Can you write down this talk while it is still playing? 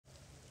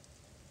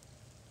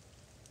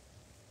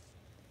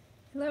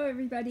Hello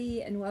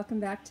everybody and welcome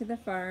back to the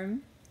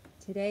farm.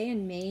 Today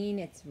in Maine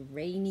it's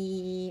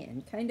rainy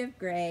and kind of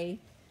gray,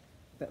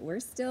 but we're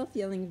still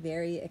feeling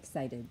very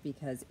excited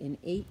because in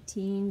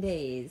 18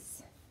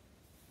 days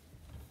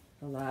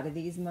a lot of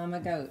these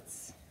mama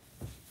goats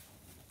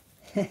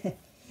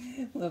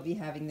will be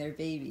having their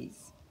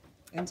babies.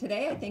 And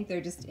today I think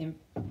they're just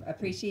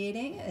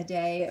appreciating a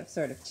day of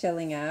sort of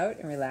chilling out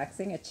and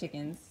relaxing. A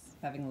chicken's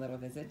having a little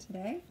visit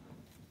today.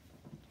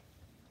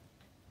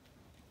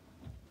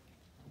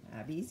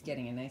 Abby's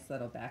getting a nice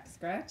little back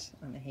scratch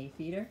on the hay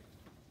feeder.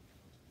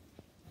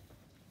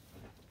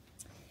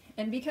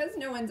 And because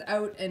no one's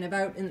out and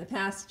about in the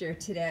pasture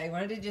today, I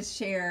wanted to just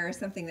share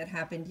something that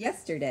happened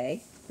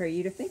yesterday for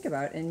you to think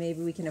about, and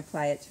maybe we can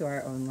apply it to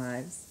our own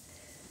lives.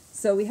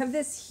 So we have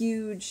this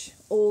huge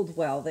old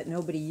well that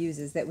nobody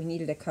uses that we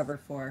needed a cover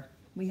for.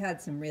 We had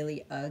some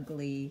really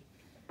ugly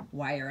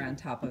wire on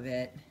top of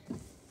it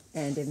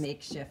and a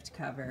makeshift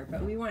cover,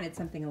 but we wanted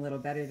something a little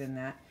better than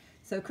that.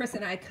 So Chris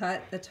and I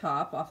cut the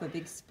top off a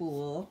big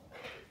spool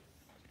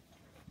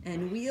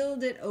and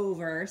wheeled it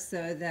over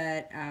so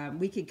that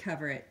we could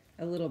cover it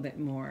a little bit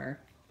more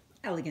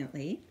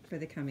elegantly for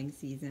the coming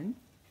season.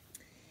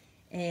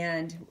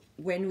 And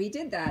when we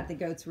did that, the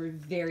goats were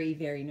very,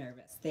 very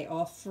nervous. They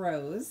all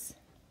froze,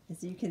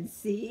 as you can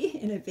see,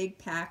 in a big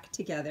pack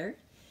together,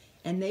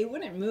 and they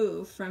wouldn't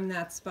move from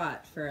that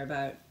spot for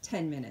about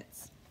 10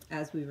 minutes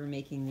as we were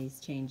making these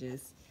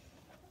changes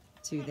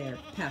to their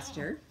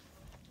pasture.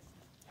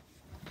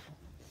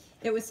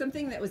 It was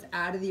something that was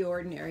out of the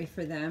ordinary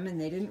for them, and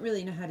they didn't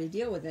really know how to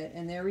deal with it,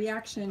 and their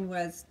reaction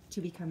was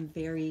to become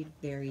very,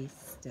 very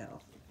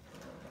still.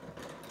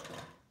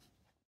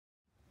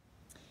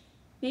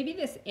 Maybe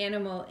this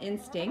animal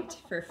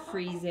instinct for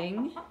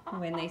freezing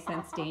when they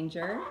sense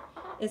danger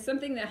is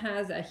something that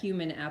has a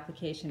human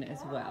application as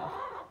well.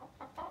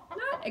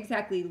 Not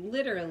exactly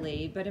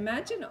literally, but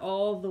imagine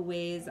all the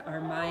ways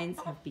our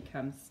minds have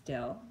become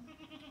still,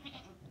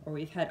 or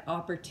we've had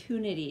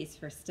opportunities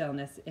for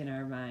stillness in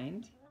our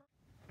mind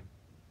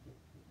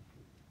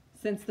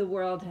since the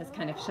world has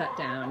kind of shut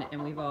down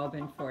and we've all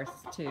been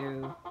forced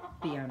to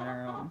be on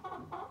our own.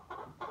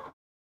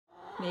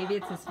 Maybe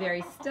it's this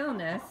very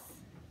stillness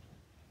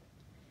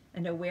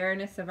and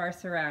awareness of our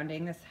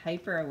surroundings, this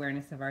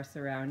hyper-awareness of our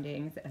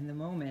surroundings and the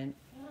moment,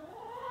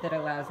 that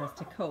allows us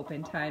to cope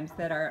in times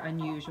that are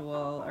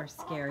unusual or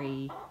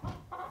scary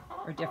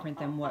or different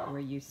than what we're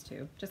used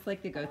to. Just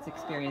like the goats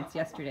experienced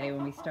yesterday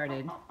when we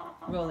started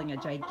rolling a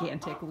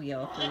gigantic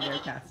wheel through their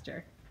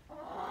pasture.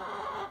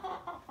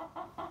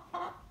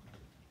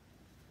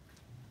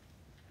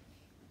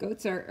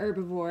 Goats are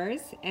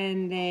herbivores,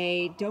 and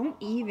they don't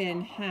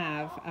even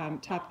have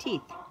top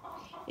teeth.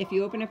 If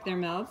you open up their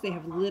mouths, they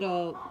have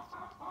little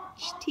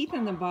teeth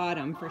on the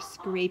bottom for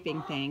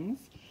scraping things,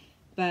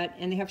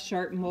 and they have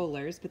sharp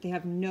molars, but they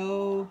have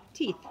no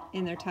teeth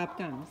in their top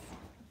gums.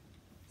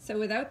 So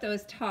without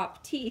those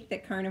top teeth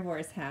that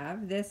carnivores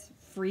have, this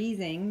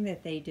freezing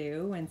that they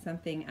do when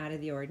something out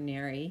of the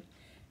ordinary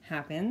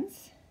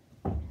happens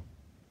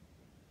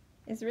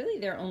is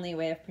really their only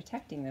way of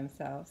protecting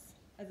themselves.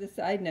 As a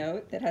side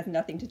note that has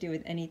nothing to do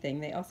with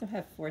anything, they also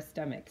have 4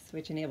 stomachs,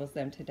 which enables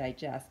them to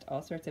digest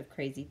all sorts of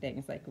crazy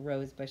things like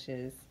rose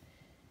bushes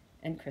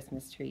and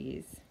Christmas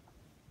trees.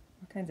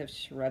 All kinds of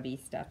shrubby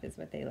stuff is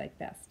what they like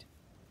best.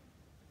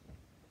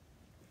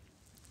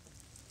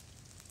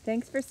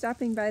 Thanks for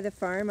stopping by the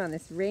farm on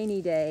this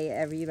rainy day,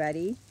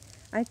 everybody.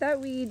 I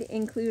thought we'd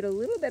include a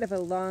little bit of a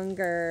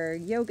longer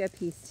yoga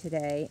piece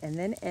today and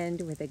then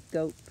end with a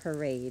goat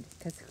parade,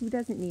 because who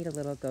doesn't need a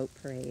little goat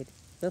parade?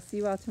 We'll see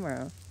you all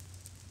tomorrow.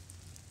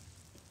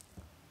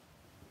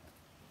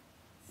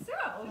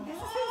 So, this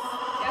is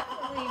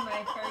definitely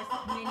my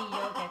first mini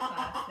yoga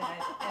class that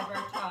I've ever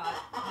taught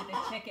with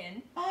a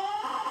chicken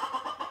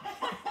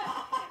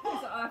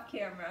who's off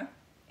camera,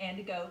 and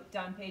a goat.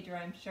 Don Pedro,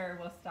 I'm sure,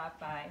 will stop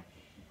by.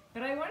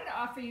 But I wanted to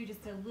offer you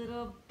just a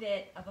little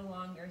bit of a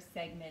longer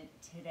segment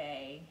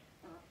today.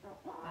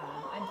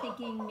 I'm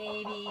thinking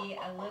maybe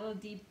a little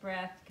deep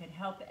breath could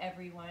help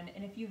everyone.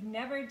 And if you've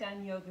never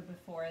done yoga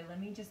before,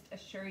 let me just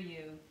assure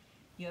you,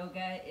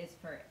 yoga is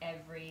for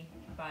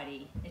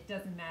everybody. It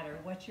doesn't matter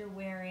what you're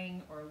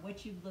wearing or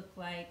what you look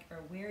like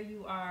or where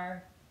you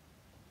are.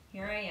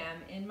 Here I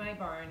am in my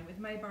barn with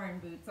my barn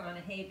boots on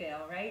a hay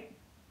bale, right?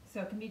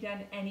 So it can be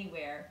done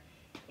anywhere.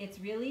 It's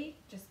really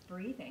just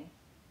breathing.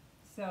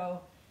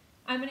 So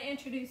I'm going to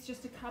introduce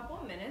just a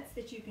couple minutes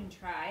that you can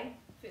try.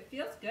 If it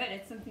feels good,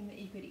 it's something that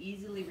you could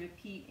easily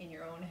repeat in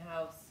your own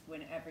house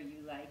whenever you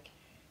like.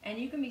 And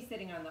you can be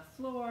sitting on the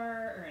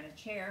floor or in a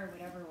chair,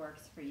 whatever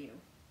works for you.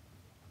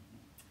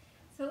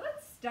 So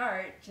let's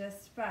start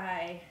just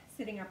by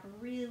sitting up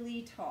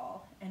really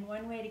tall. And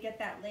one way to get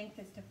that length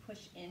is to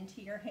push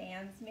into your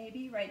hands,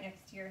 maybe right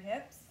next to your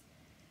hips.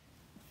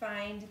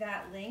 Find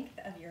that length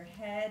of your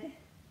head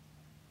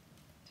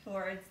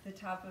towards the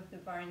top of the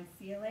barn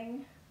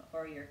ceiling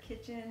or your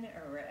kitchen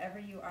or wherever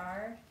you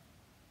are.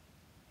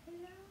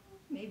 Hello.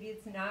 Maybe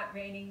it's not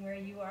raining where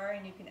you are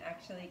and you can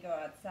actually go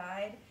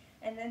outside.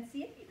 And then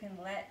see if you can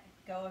let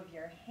go of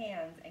your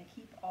hands and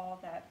keep all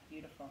that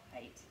beautiful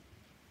height.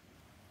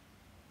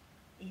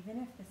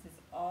 Even if this is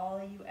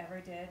all you ever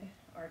did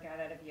or got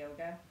out of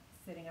yoga,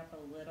 sitting up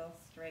a little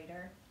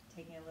straighter,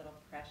 taking a little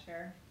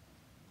pressure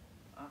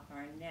off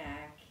our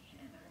neck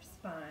and our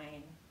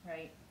spine,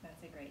 right?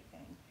 That's a great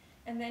thing.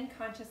 And then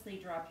consciously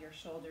drop your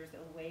shoulders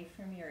away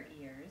from your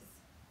ears.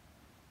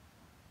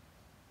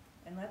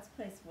 And let's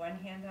place one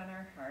hand on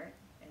our heart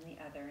and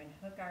the other and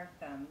hook our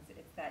thumbs.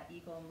 It's that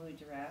eagle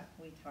mudra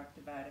we talked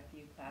about a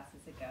few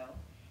classes ago.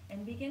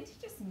 And begin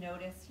to just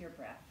notice your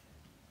breath.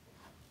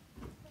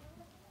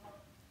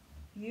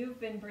 You've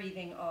been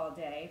breathing all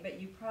day,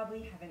 but you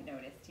probably haven't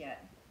noticed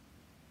yet.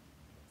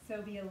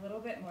 So be a little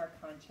bit more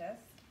conscious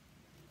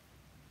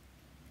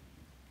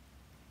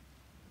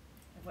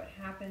of what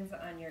happens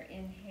on your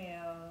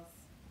inhales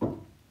and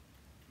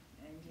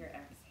your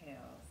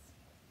exhales.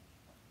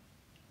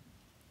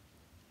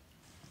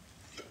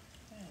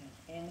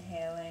 Good.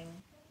 Inhaling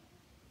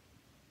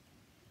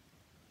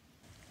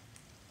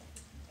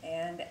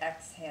and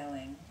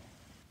exhaling.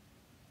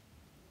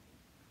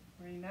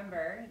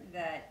 Remember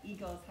that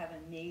eagles have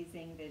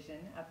amazing vision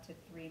up to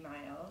 3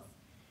 miles,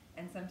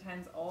 and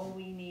sometimes all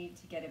we need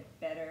to get a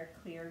better,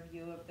 clear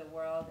view of the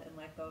world and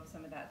let go of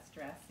some of that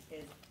stress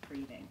is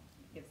breathing.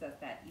 It gives us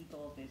that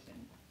eagle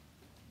vision.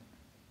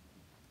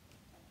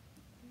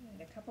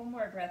 Good. A couple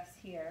more breaths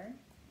here.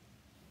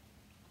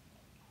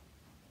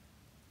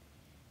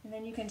 And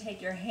then you can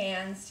take your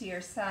hands to your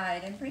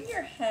side and bring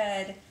your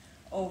head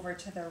over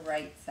to the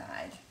right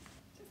side.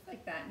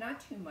 Like that,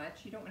 not too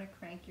much. You don't want to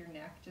crank your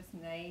neck, just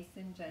nice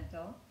and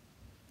gentle.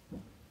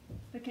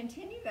 But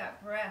continue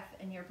that breath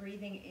and you're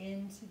breathing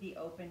into the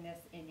openness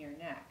in your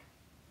neck,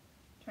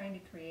 trying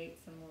to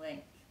create some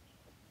length.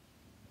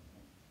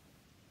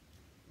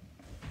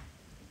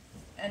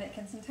 And it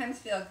can sometimes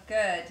feel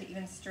good to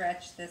even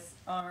stretch this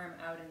arm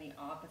out in the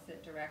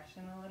opposite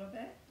direction a little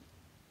bit.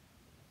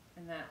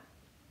 And that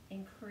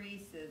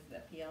increases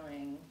the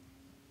feeling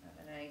of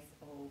a nice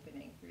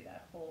opening through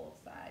that whole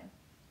side.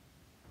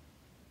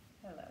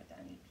 Hello,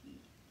 Donnie P.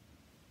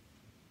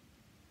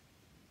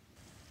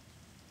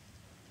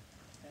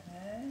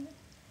 Good.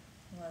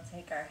 We'll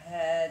take our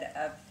head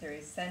up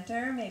through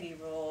center. Maybe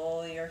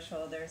roll your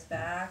shoulders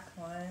back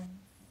once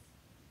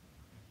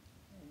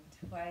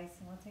and twice.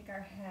 And we'll take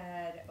our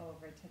head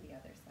over to the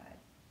other side.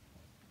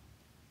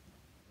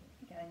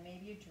 Again,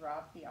 maybe you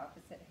drop the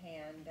opposite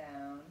hand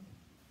down.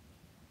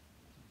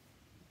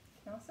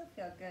 It can also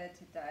feel good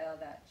to dial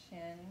that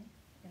chin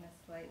in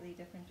a slightly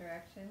different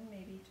direction,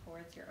 maybe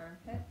towards your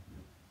armpit.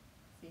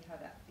 See how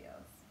that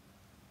feels.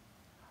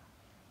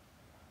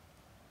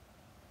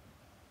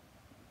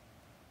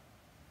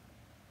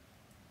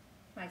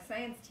 My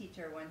science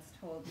teacher once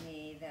told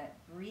me that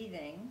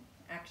breathing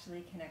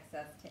actually connects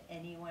us to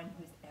anyone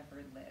who's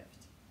ever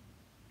lived.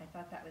 I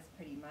thought that was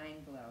pretty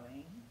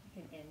mind-blowing. You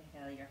can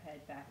inhale your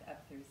head back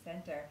up through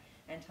center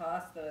and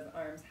toss those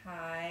arms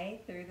high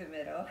through the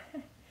middle.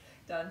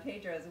 Don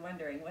Pedro is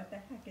wondering what the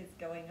heck is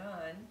going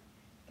on.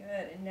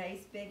 Good. A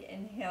nice big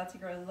inhale to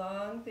grow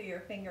long through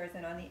your fingers,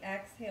 and on the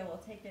exhale, we'll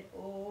take it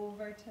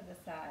over to the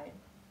side.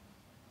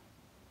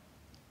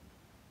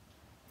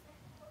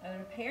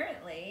 And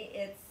apparently,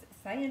 it's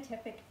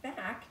scientific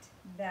fact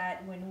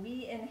that when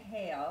we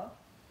inhale,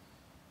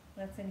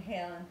 let's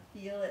inhale and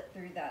feel it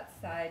through that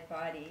side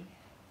body,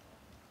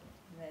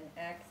 and then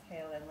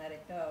exhale and let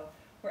it go.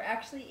 We're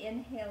actually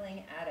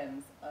inhaling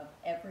atoms of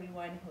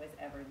everyone who has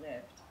ever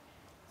lived.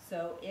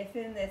 So if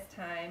in this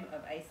time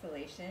of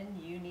isolation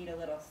you need a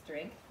little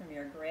strength from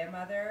your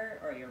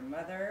grandmother or your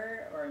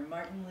mother or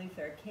Martin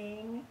Luther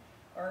King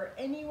or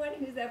anyone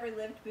who's ever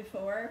lived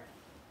before,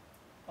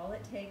 all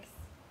it takes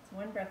is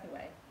one breath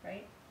away,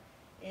 right?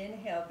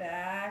 Inhale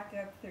back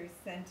up through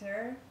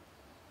center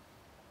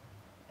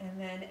and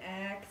then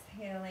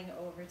exhaling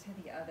over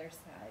to the other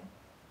side.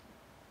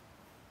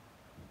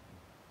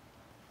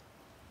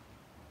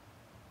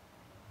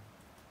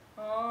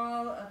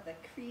 All of the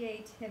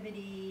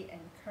creativity and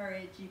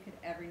courage you could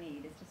ever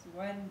need is just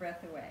one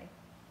breath away.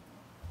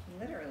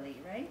 Literally,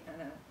 right?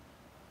 On an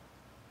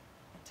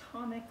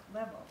atomic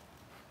level.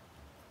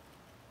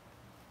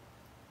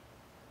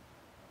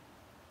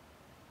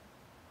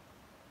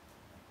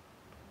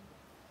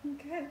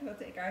 Good. We'll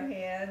take our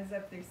hands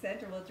up through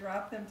center. We'll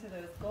drop them to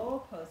those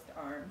goalpost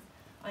arms.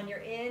 On your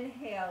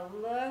inhale,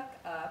 look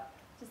up.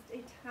 Just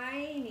a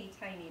tiny,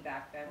 tiny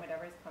back bend,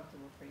 whatever is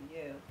comfortable for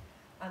you.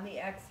 On the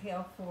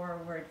exhale,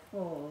 forward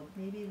fold.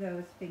 Maybe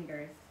those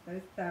fingers,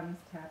 those thumbs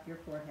tap your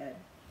forehead.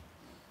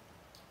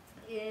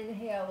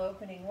 Inhale,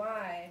 opening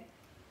wide.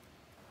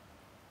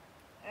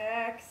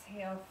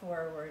 Exhale,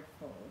 forward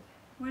fold.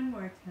 One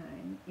more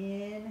time.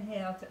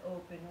 Inhale to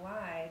open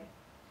wide.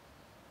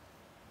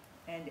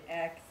 And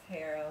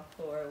exhale,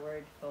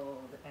 forward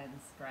fold and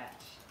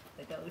scratch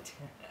the goat.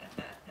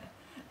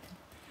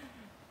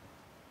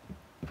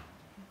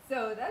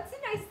 So that's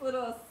a nice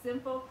little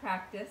simple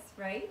practice,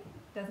 right?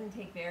 Doesn't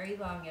take very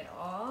long at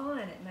all,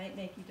 and it might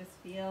make you just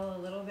feel a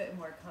little bit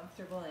more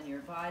comfortable in your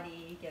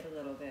body, get a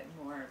little bit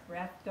more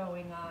breath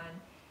going on.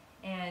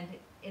 And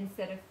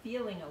instead of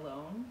feeling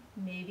alone,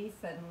 maybe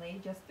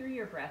suddenly, just through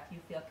your breath, you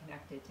feel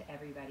connected to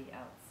everybody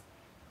else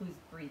who's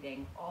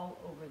breathing all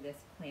over this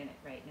planet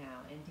right now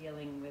and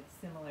dealing with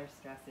similar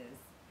stresses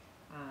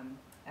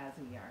as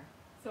we are.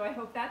 So I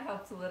hope that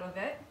helps a little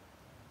bit.